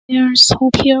viewers,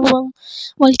 hope you're well.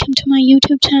 Welcome to my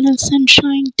YouTube channel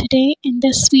Sunshine. Today in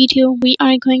this video we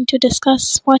are going to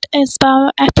discuss what is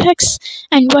bioethics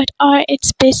and what are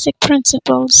its basic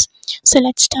principles. So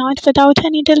let's start without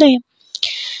any delay.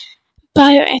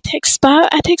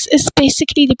 Bioethics is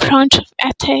basically the branch of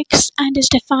ethics and is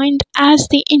defined as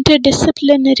the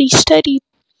interdisciplinary study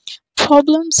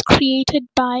problems created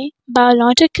by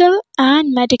biological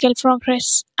and medical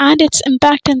progress and its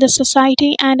impact in the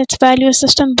society and its value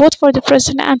system both for the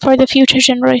present and for the future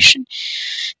generation.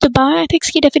 तो bioethics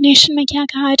की definition में क्या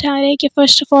कहा जा रहा है कि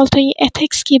first of all तो ये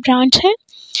एथिक्स की ब्रांच है,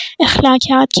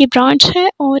 अखलाकियात की ब्रांच है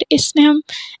और इसमें हम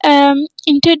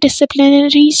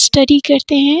इंटरडिसिप्लिनरी स्टडी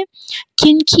करते हैं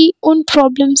किनकी उन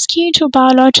प्रॉब्लम्स की जो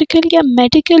बायोलॉजिकल या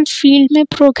मेडिकल फील्ड में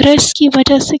प्रोग्रेस की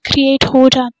वजह से क्रिएट हो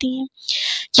जाती हैं,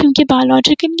 क्योंकि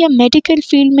बायोलॉजिकल या मेडिकल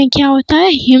फील्ड में क्या होता है,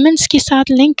 ह्यूमंस के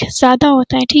साथ लिंक ज़्यादा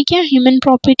होता है, ठीक है, ह्यूमन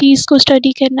प्रॉपर्टीज़ को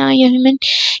स्टडी करना या ह्यूमन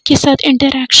के साथ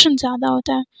इंटरेक्शन ज़्यादा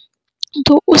होता है,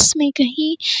 तो उसमें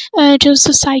कहीं जो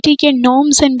सोसाइटी के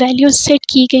नॉर्म्स एंड वैल्यूज सेट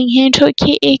की गई हैं जो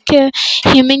कि एक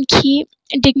ह्यूमन की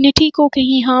डिग्निटी को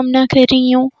कहीं हार्म ना कर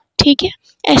रही हो, ठीक है,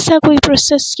 ऐसा कोई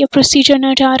प्रोसेस या प्रोसीजर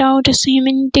ना जा रहा हो जिससे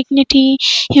ह्यूमन डिग्निटी,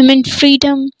 ह्यूमन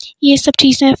फ्रीडम ये सब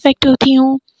चीज़ें अफेक्ट होती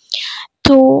हों,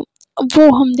 तो वो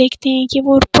हम देखते हैं कि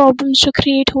वो प्रॉब्लम्स जो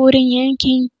क्रिएट हो रही हैं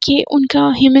कि उनका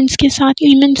ह्यूमंस के साथ,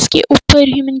 ह्यूमंस के ऊपर,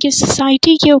 ह्यूमन की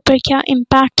सोसाइटी के ऊपर क्या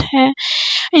इम्पैक्ट है,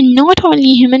 एंड नॉट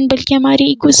ओनली ह्यूमन बल्कि हमारे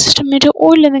इकोसिस्टम में जो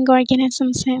और लिविंग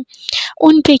ऑर्गेनिजम्स हैं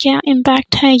उन पे क्या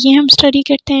इम्पैक्ट है, ये हम स्टडी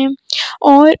करते हैं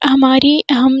और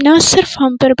हम ना सिर्फ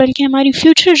हम पर बल्कि हमारी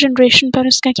फ्यूचर जनरेशन पर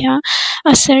उसका क्या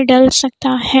असर डल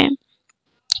सकता है.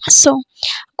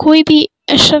 कोई भी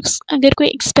शख्स अगर कोई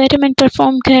एक्सपेरिमेंट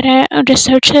परफॉर्म कर रहा है,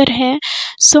 रिसर्चर है,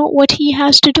 so what he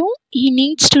has to do, he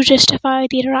needs to justify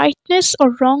the rightness or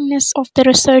wrongness of the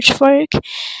research work.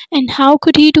 And how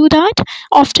could he do that?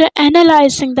 After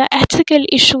analyzing the ethical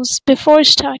issues before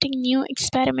starting new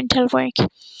experimental work.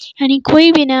 यानी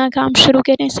कोई भी नया काम शुरू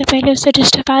करने से पहले उसे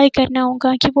जस्टिफाई करना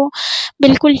होगा कि वो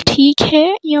बिल्कुल ठीक है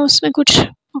या उसमें कुछ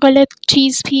गलत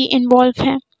चीज़ भी इन्वॉल्व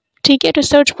है, ठीक है.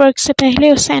 रिसर्च वर्क से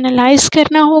पहले उसे एनालाइज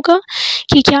करना होगा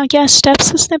कि क्या क्या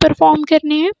स्टेप्स उसने परफॉर्म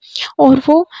करने हैं और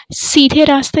वो सीधे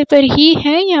रास्ते पर ही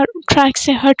है या ट्रैक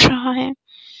से हट रहा है.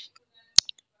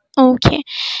 Okay,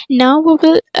 now we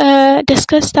will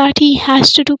discuss that he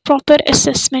has to do proper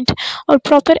assessment. और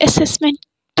proper assessment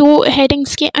दो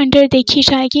हेडिंग्स के अंडर देखी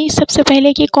जाएगी. सबसे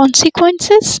पहले कि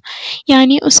consequences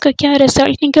यानी उसका क्या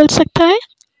रिजल्ट निकल सकता है,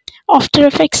 आफ्टर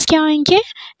इफेक्ट्स क्या आएंगे,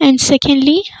 एंड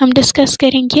सेकेंडली हम डिस्कस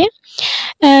करेंगे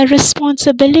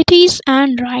responsibilities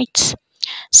and rights.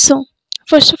 So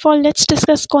first of all let's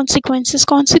discuss consequences.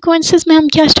 Consequences में हम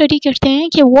क्या स्टडी करते हैं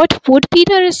कि what would be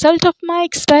the result of my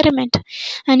experiment,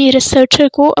 यानी रिसर्चर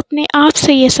को अपने आप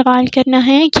से ये सवाल करना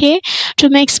है कि जो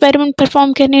मैं एक्सपेरिमेंट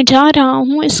परफॉर्म करने जा रहा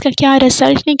हूँ इसका क्या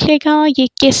रिजल्ट निकलेगा, ये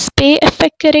किस पे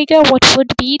इफेक्ट करेगा, what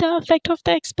would be the effect of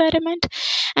the experiment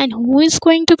and who is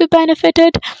going to be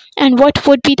benefited and what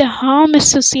would be the harm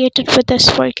associated with this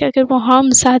work. अगर वो हार्म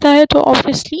ज़्यादा है तो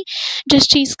ऑब्वियसली जिस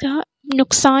चीज़ का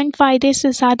नुकसान फ़ायदे से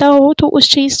ज़्यादा हो तो उस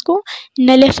चीज़ को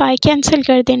नलिफाई, कैंसिल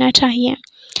कर देना चाहिए.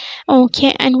 Okay,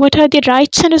 and what are the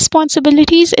rights and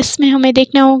responsibilities. इसमें हमें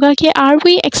देखना होगा कि are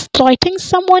we exploiting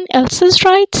someone else's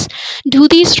rights, do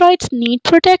these rights need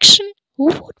protection, who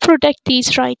would protect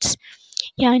these rights.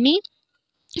 यानी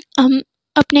हम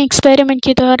अपने एक्सपेरिमेंट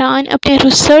के दौरान, अपने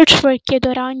रिसर्च वर्क के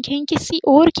दौरान कहीं किसी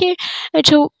और के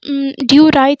जो ड्यू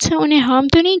राइट्स हैं उन्हें हार्म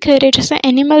तो नहीं कर रहे. जैसे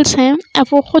एनिमल्स हैं, अब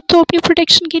वो ख़ुद तो अपनी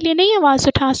प्रोटेक्शन के लिए नहीं आवाज़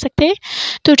उठा सकते,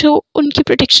 तो जो उनकी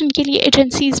प्रोटेक्शन के लिए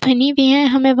एजेंसीज़ बनी हुई हैं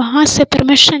हमें वहाँ से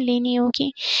परमिशन लेनी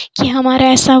होगी कि हमारा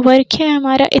ऐसा वर्क है,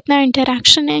 हमारा इतना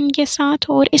इंटरेक्शन है इनके साथ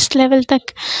और इस लेवल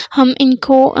तक हम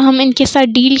इनके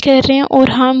साथ डील कर रहे हैं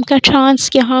और हार्म का चांस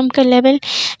या हार्म का लेवल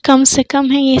कम से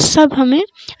कम है, ये सब हमें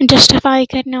जस्टिफाई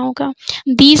करना होगा.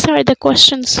 These are the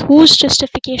questions whose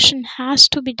justification has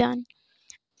to be done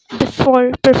before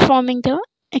performing the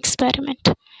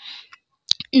experiment.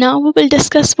 Now we will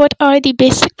discuss what are the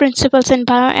basic principles in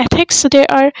bioethics. So there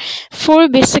are 4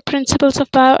 basic principles of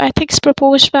bioethics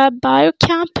proposed by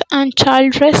Biocamp and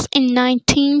Childress in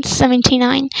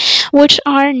 1979, which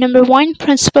are: number 1,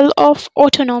 principle of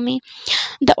autonomy.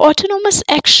 The autonomous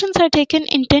actions are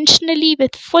taken intentionally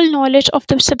with full knowledge of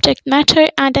the subject matter,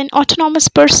 and an autonomous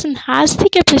person has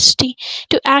the capacity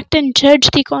to act and judge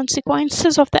the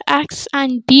consequences of the acts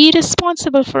and be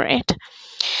responsible for it.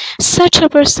 Such a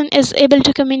person is able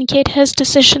to communicate his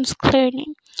decisions clearly.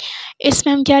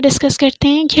 इसमें हम क्या discuss करते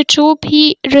हैं कि जो भी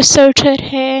researcher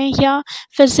है या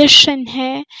फिजिशियन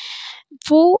है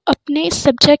वो अपने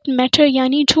सब्जेक्ट मैटर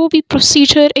यानी जो भी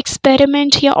प्रोसीजर,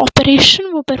 एक्सपेरिमेंट या ऑपरेशन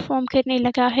वो परफॉर्म करने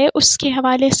लगा है उसके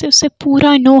हवाले से उसे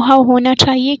पूरा नो हाउ होना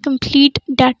चाहिए, कंप्लीट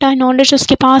डाटा नॉलेज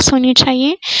उसके पास होनी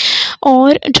चाहिए,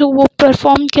 और जो वो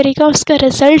परफॉर्म करेगा उसका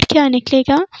रिज़ल्ट क्या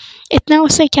निकलेगा इतना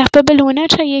उसे कैपेबल होना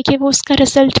चाहिए कि वो उसका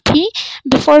रिज़ल्ट भी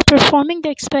before performing the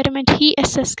experiment he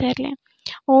assess कर लें,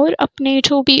 और अपने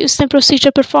जो भी उसने प्रोसीजर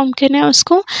परफॉर्म करना है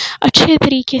उसको अच्छे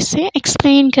तरीके से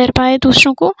एक्सप्लेन कर पाए,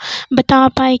 दूसरों को बता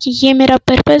पाए कि ये मेरा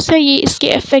पर्पस है, ये इसके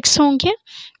इफ़ेक्ट्स होंगे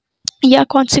या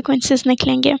कॉन्सिक्वेंसेस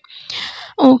निकलेंगे.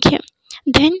 Okay,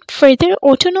 then further,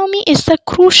 autonomy is the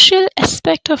crucial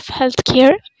aspect of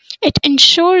healthcare. It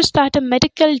ensures that a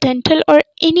medical, dental, or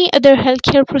any other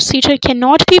healthcare procedure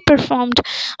cannot be performed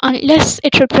unless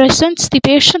it represents the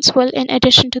patient's will in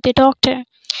addition to the doctor.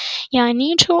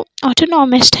 यानी जो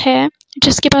ऑटोनॉमिस्ट है,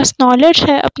 जिसके पास knowledge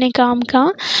है अपने काम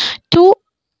का, तो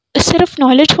सिर्फ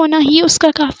नॉलेज होना ही उसका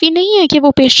काफ़ी नहीं है कि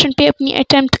वो पेशेंट पे अपनी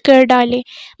अटेम्प्ट कर डाले,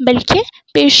 बल्कि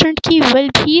पेशेंट की विल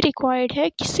भी रिक्वायर्ड है.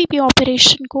 किसी भी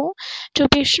ऑपरेशन को जो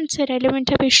पेशेंट से रेलेवेंट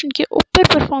है, पेशेंट के ऊपर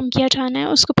परफॉर्म किया जाना है,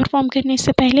 उसको परफॉर्म करने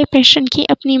से पहले पेशेंट की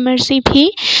अपनी मर्ज़ी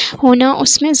भी होना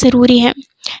उसमें ज़रूरी है.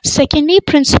 सेकेंडली,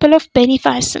 प्रिंसिपल ऑफ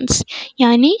बेनिफिसेंस,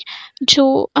 यानी जो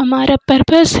हमारा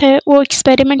पर्पस है वो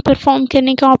एक्सपेरिमेंट परफॉर्म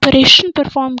करने का, ऑपरेशन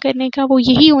परफॉर्म करने का, वो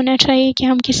यही होना चाहिए कि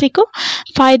हम किसी को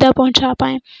फ़ायदा पहुंचा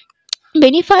पाएँ.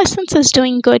 Beneficence is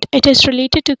doing good. It is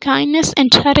related to kindness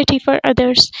and charity for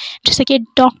others. जैसे कि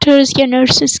डॉक्टर्स या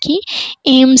नर्सेस की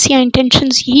एम्स या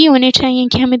इंटेंशंस यही होने चाहिए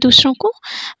कि हमें दूसरों को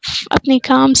अपने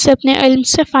काम से, अपने इल्म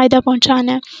से फ़ायदा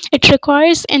पहुंचाना है. It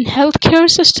requires in healthcare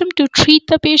system to treat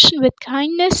the patient with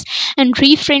kindness and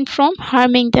refrain from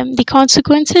harming them. The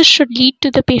consequences should lead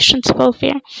to the patient's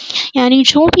welfare. यानी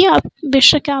जो भी आप,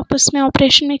 बेशक आप उसमें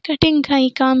ऑपरेशन में कटिंग का ही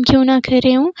काम क्यों ना कर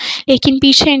रहे हो, लेकिन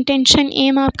पीछे इंटेंशन,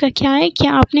 एम आपका क्या है कि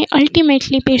आपने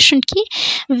अल्टीमेटली पेशेंट की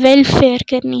वेलफेयर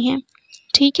करनी है.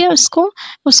 ठीक है,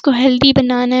 उसको हेल्दी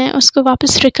बनाना है, उसको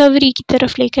वापस रिकवरी की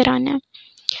तरफ लेकर आना है.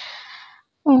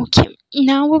 Okay,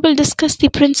 now we will discuss the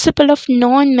principle of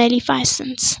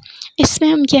non-maleficence. इसमें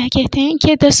हम क्या कहते हैं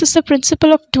कि this is the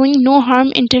principle of doing no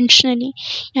harm intentionally,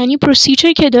 यानी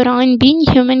प्रोसीजर के दौरान बीइंग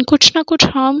ह्यूमन कुछ ना कुछ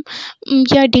हार्म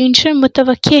या डेंजर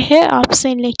मुतवक्के है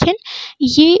आपसे, लेकिन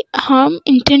ये हार्म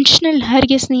इंटेंशनल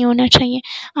हरगिज़ नहीं होना चाहिए.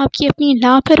 आपकी अपनी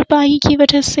लापरवाही की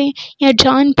वजह से या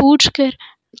जानबूझकर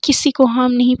किसी को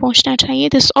हार्म नहीं पहुंचना चाहिए.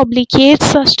 This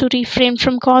obligates us to refrain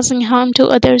from causing harm to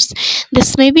others.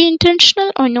 This may be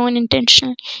intentional or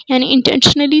non-intentional. यानी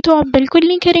इंटेंशनली तो आप बिल्कुल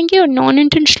नहीं करेंगे, और नॉन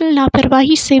इंटेंशनल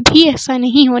लापरवाही से भी ऐसा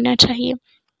नहीं होना चाहिए.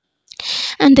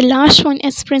 And the last one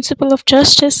is principle of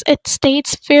justice. It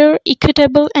states fair,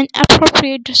 equitable, and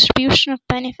appropriate distribution of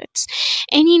benefits.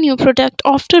 Any new product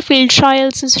after failed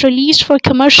trials is released for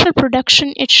commercial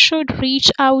production. It should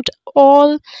reach out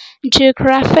all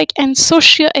geographic and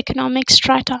socio-economic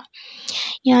strata.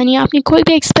 यानी आपने कोई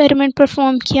भी experiment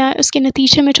perform किया, उसके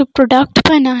नतीजे में जो product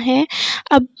बना है,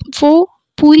 अब वो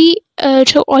पूरी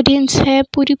जो ऑडियंस है,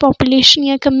 पूरी पॉपुलेशन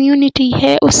या कम्युनिटी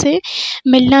है, उसे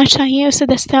मिलना चाहिए, उसे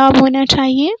दस्तयाब होना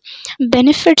चाहिए.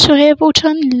 बेनिफिट जो है वो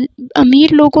चंद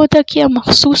अमीर लोगों तक या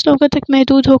मखसूस लोगों तक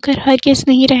महदूद होकर हर किस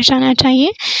नहीं रह जाना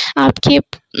चाहिए. आपके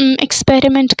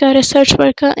एक्सपेरिमेंट का, रिसर्च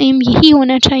वर्क का एम यही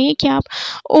होना चाहिए कि आप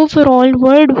ओवरऑल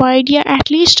वर्ल्ड वाइड या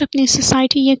एटलीस्ट अपनी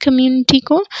सोसाइटी या कम्युनिटी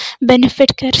को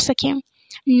बेनिफिट कर सकें.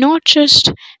 Not just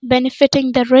benefiting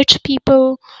the rich people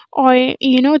or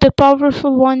the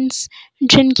powerful ones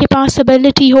जिनके पास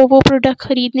एबिलिटी हो वो प्रोडक्ट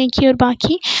ख़रीदने की, और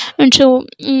बाकी जो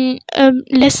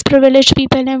लेस प्रिविलेज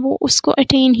पीपल हैं वो उसको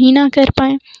अटेन ही ना कर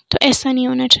पाएँ. तो ऐसा नहीं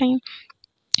होना चाहिए.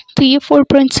 तो ये 4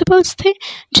 प्रिंसिपल्स थे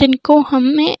जिनको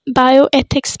हमें बायो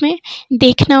एथिक्स में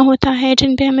देखना होता है,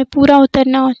 जिन पे हमें पूरा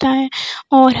उतरना होता है,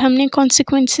 और हमने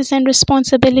कॉन्सिक्वेंसेस एंड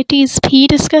रिस्पॉन्सिबिलिटीज़ भी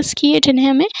डिस्कस किए जिन्हें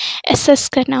हमें एसेस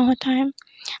करना होता है.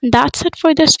 That's it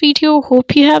for this video.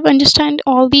 Hope you have understand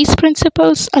all these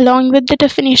principles along with the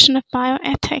definition of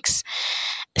bioethics.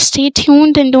 Stay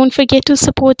tuned and don't forget to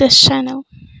support this channel.